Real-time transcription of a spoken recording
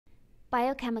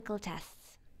Biochemical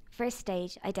tests. First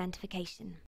stage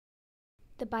identification.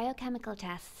 The biochemical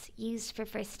tests used for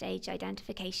first stage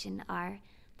identification are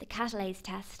the catalase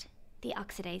test, the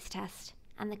oxidase test,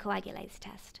 and the coagulase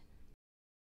test.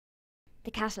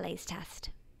 The catalase test.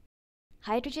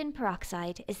 Hydrogen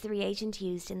peroxide is the reagent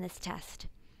used in this test.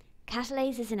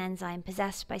 Catalase is an enzyme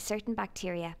possessed by certain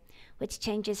bacteria which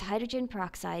changes hydrogen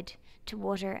peroxide to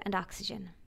water and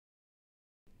oxygen.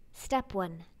 Step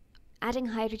 1. Adding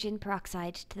hydrogen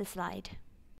peroxide to the slide.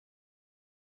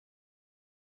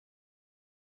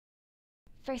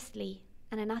 Firstly,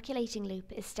 an inoculating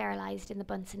loop is sterilized in the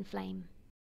Bunsen flame.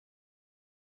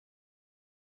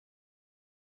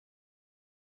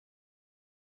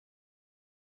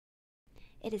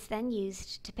 It is then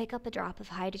used to pick up a drop of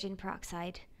hydrogen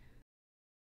peroxide.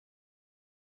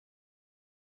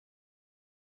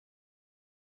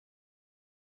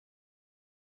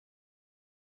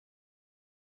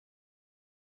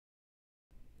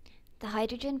 The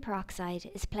hydrogen peroxide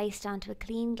is placed onto a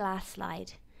clean glass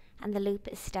slide, and the loop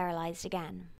is sterilized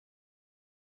again.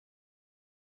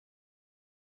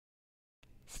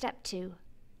 Step 2.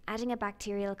 Adding a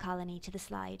bacterial colony to the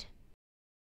slide.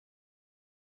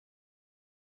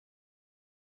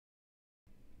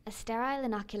 A sterile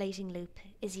inoculating loop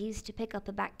is used to pick up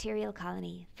a bacterial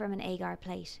colony from an agar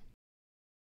plate.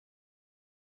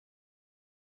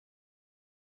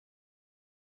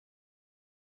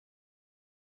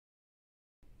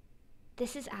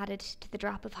 This is added to the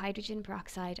drop of hydrogen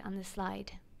peroxide on the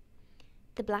slide.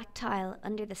 The black tile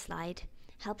under the slide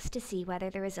helps to see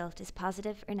whether the result is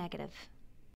positive or negative.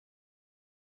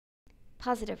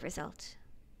 Positive result.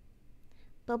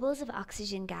 Bubbles of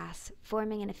oxygen gas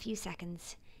forming in a few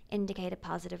seconds indicate a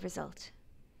positive result.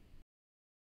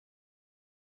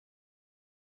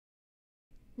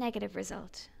 Negative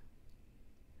result.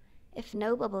 If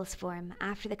no bubbles form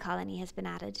after the colony has been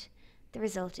added, the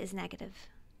result is negative.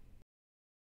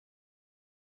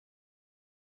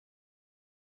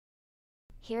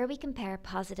 Here we compare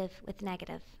positive with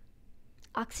negative.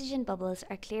 Oxygen bubbles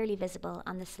are clearly visible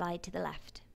on the slide to the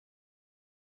left.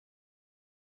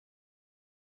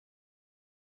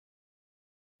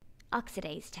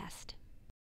 Oxidase test.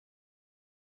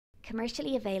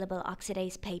 Commercially available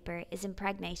oxidase paper is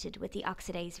impregnated with the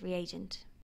oxidase reagent.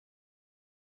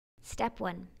 Step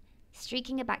 1.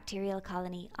 Streaking a bacterial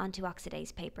colony onto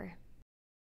oxidase paper.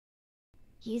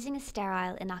 Using a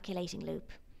sterile inoculating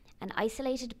loop, an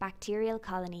isolated bacterial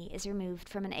colony is removed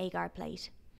from an agar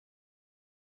plate.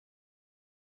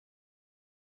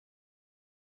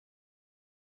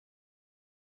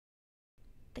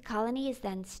 The colony is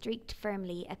then streaked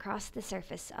firmly across the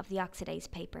surface of the oxidase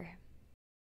paper.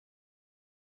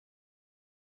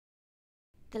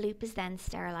 The loop is then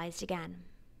sterilized again.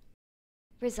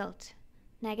 Result: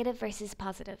 negative versus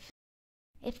positive.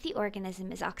 If the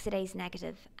organism is oxidase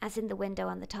negative, as in the window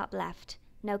on the top left,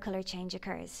 no color change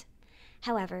occurs.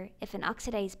 However, if an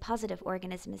oxidase positive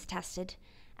organism is tested,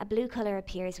 a blue color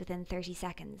appears within 30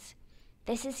 seconds.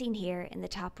 This is seen here in the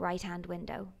top right-hand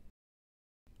window.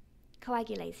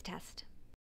 Coagulase test.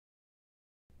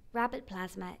 Rabbit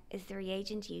plasma is the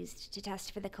reagent used to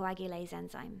test for the coagulase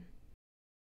enzyme.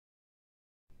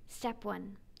 Step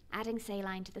 1. Adding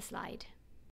saline to the slide.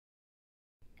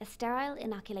 A sterile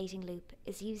inoculating loop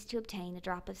is used to obtain a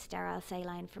drop of sterile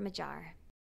saline from a jar.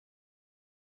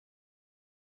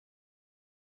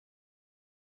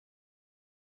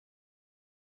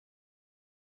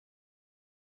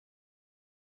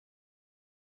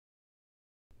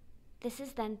 This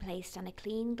is then placed on a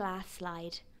clean glass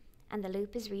slide, and the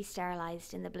loop is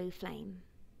re-sterilized in the blue flame.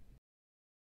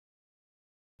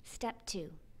 Step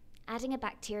 2. Adding a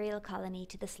bacterial colony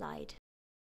to the slide.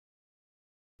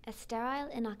 A sterile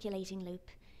inoculating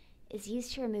loop is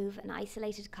used to remove an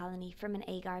isolated colony from an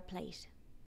agar plate.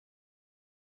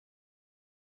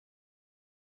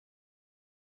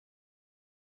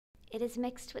 It is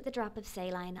mixed with a drop of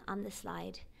saline on the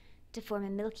slide to form a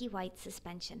milky white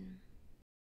suspension.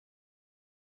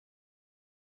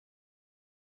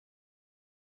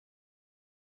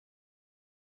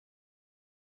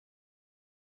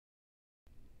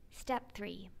 Step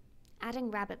 3.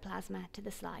 Adding rabbit plasma to the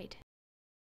slide.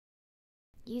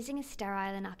 Using a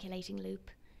sterile inoculating loop,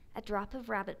 a drop of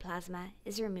rabbit plasma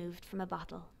is removed from a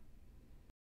bottle.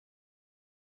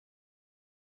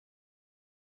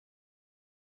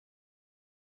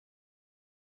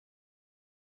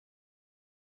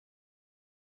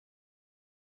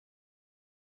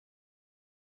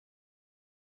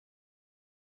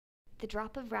 The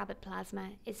drop of rabbit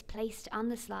plasma is placed on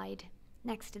the slide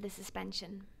next to the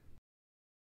suspension.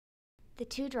 The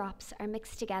two drops are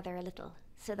mixed together a little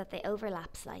so that they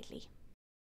overlap slightly.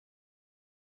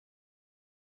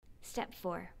 Step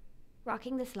 4.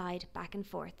 Rocking the slide back and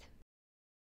forth.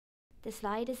 The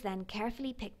slide is then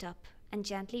carefully picked up and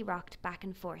gently rocked back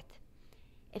and forth.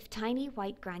 If tiny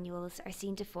white granules are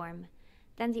seen to form,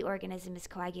 then the organism is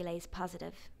coagulase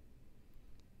positive.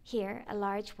 Here, a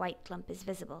large white clump is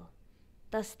visible.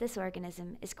 Thus, this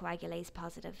organism is coagulase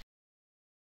positive.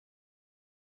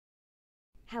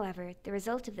 However, the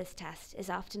result of this test is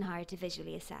often hard to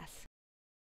visually assess.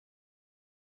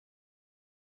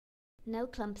 No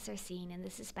clumps are seen in the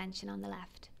suspension on the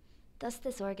left. Thus,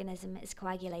 this organism is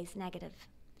coagulase negative.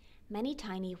 Many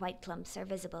tiny white clumps are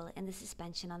visible in the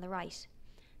suspension on the right.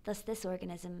 Thus, this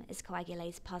organism is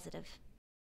coagulase positive.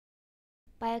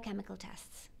 Biochemical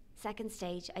tests. Second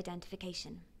stage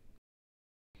identification.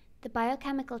 The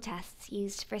biochemical tests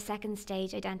used for second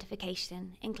stage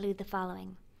identification include the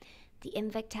following: the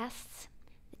IMVIC tests,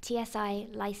 the TSI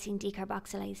lysine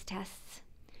decarboxylase tests,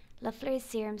 Loeffler's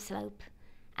serum slope,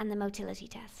 and the motility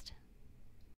test.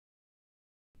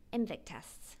 IMVIC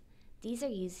tests. These are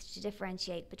used to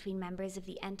differentiate between members of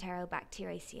the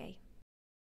Enterobacteriaceae.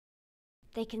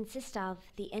 They consist of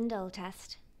the indole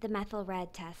test, the methyl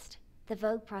red test, the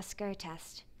Vogt-Prosker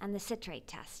test, and the citrate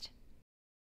test.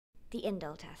 The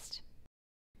indole test.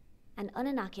 An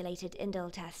uninoculated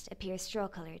indole test appears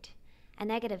straw-coloured. A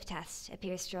negative test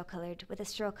appears straw-coloured with a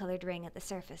straw-coloured ring at the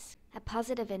surface. A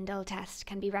positive indole test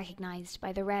can be recognised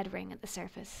by the red ring at the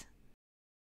surface.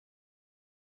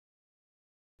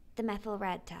 The methyl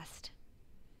red test.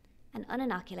 An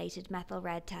uninoculated methyl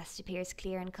red test appears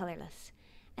clear and colourless.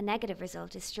 A negative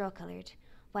result is straw-coloured,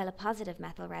 while a positive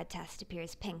methyl red test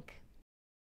appears pink.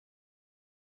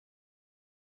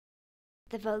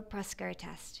 The Vogt-Prosker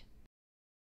test.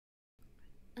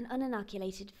 An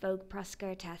uninoculated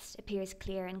Vogt-Prosker test appears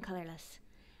clear and colourless.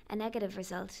 A negative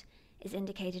result is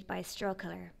indicated by a straw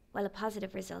colour, while a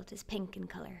positive result is pink in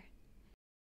colour.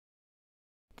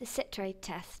 The citrate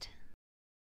test.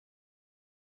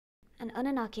 An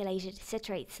uninoculated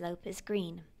citrate slope is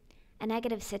green. A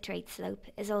negative citrate slope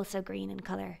is also green in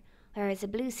colour, whereas a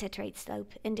blue citrate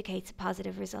slope indicates a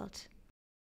positive result.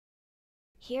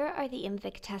 Here are the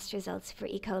IMVIC test results for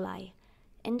E. coli: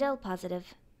 indole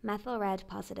positive, methyl red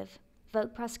positive,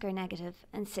 Vogt-Prosker negative,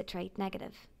 and citrate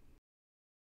negative.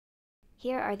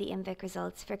 Here are the IMVIC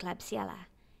results for Klebsiella: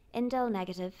 indole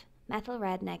negative, methyl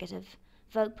red negative,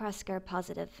 Vogt-Prosker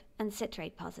positive, and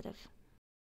citrate positive.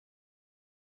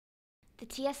 The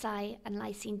TSI and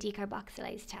lysine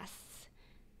decarboxylase tests.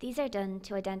 These are done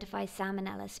to identify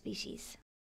Salmonella species.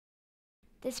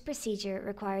 This procedure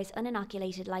requires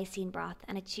uninoculated lysine broth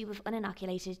and a tube of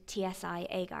uninoculated TSI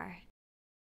agar.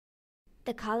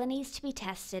 The colonies to be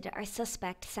tested are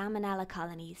suspect Salmonella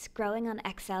colonies growing on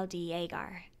XLD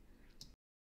agar.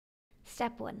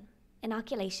 Step 1.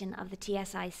 Inoculation of the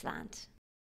TSI slant.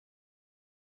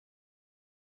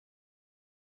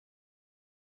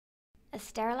 A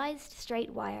sterilised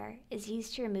straight wire is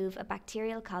used to remove a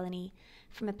bacterial colony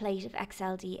from a plate of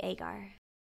XLD agar.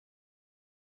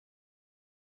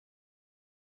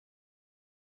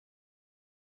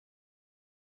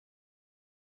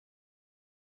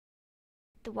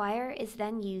 The wire is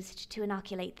then used to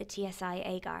inoculate the TSI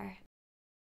agar.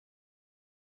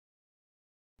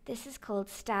 This is called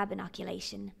stab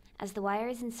inoculation, as the wire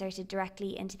is inserted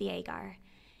directly into the agar.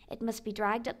 It must be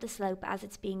dragged up the slope as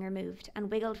it's being removed and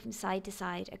wiggled from side to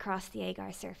side across the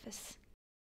agar surface.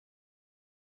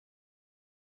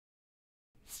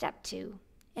 Step 2.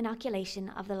 Inoculation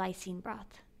of the lysine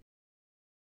broth.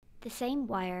 The same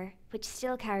wire, which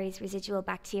still carries residual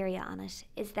bacteria on it,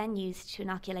 is then used to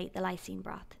inoculate the lysine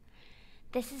broth.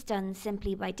 This is done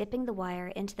simply by dipping the wire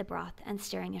into the broth and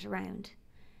stirring it around.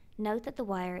 Note that the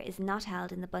wire is not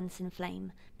held in the Bunsen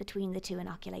flame between the two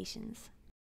inoculations.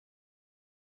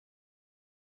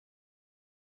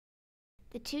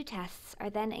 The two tests are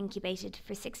then incubated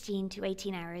for 16 to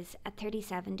 18 hours at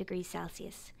 37 degrees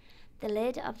Celsius. The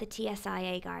lid of the TSI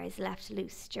agar is left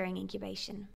loose during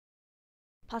incubation.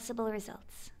 Possible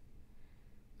results.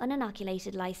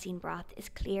 Uninoculated lysine broth is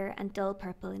clear and dull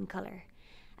purple in colour.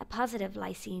 A positive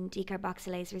lysine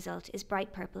decarboxylase result is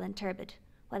bright purple and turbid,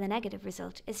 while a negative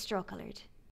result is straw-coloured.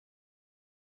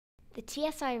 The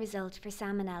TSI result for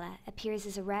Salmonella appears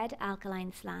as a red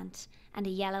alkaline slant and a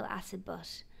yellow acid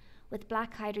butt, with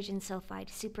black hydrogen sulfide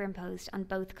superimposed on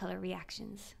both colour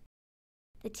reactions.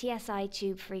 The TSI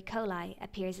tube for E. coli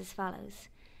appears as follows: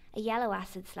 a yellow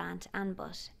acid slant and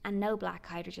butt, and no black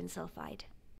hydrogen sulfide.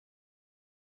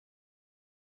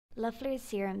 Loeffler's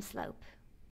serum slope.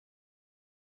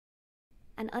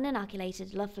 An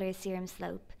uninoculated Loeffler's serum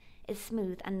slope is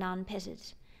smooth and non-pitted.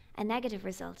 A negative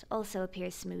result also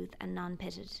appears smooth and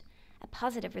non-pitted. A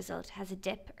positive result has a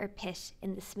dip or pit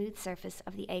in the smooth surface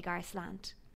of the agar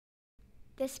slant.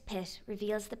 This pit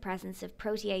reveals the presence of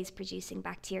protease-producing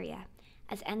bacteria,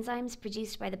 as enzymes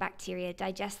produced by the bacteria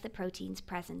digest the proteins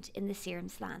present in the serum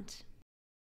slant.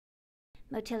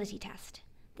 Motility test.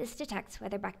 This detects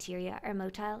whether bacteria are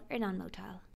motile or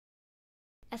non-motile.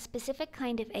 A specific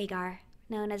kind of agar,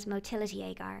 known as motility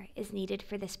agar, is needed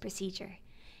for this procedure.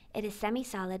 It is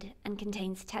semi-solid and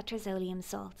contains tetrazolium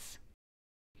salts.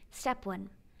 Step 1.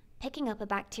 Picking up a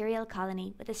bacterial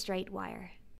colony with a straight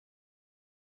wire.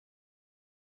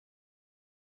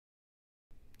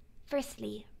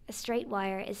 Firstly, a straight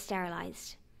wire is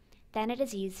sterilized. Then it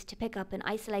is used to pick up an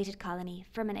isolated colony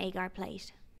from an agar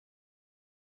plate.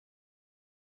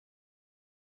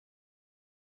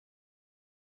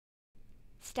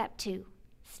 Step 2.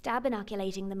 Stab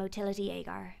inoculating the motility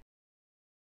agar.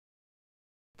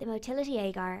 The motility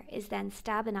agar is then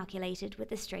stab inoculated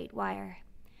with a straight wire.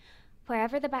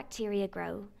 Wherever the bacteria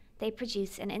grow, they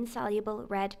produce an insoluble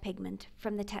red pigment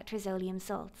from the tetrazolium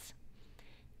salts.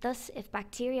 Thus, if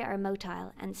bacteria are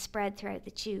motile and spread throughout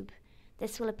the tube,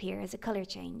 this will appear as a colour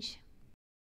change.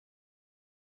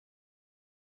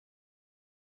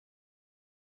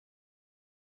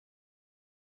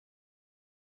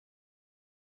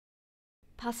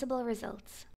 Possible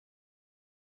results.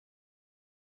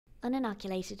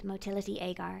 Uninoculated motility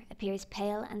agar appears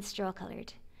pale and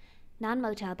straw-coloured.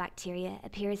 Non-motile bacteria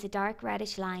appear as a dark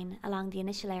reddish line along the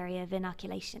initial area of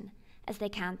inoculation, as they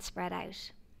can't spread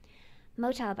out.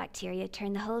 Motile bacteria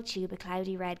turn the whole tube a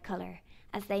cloudy red colour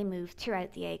as they move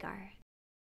throughout the agar.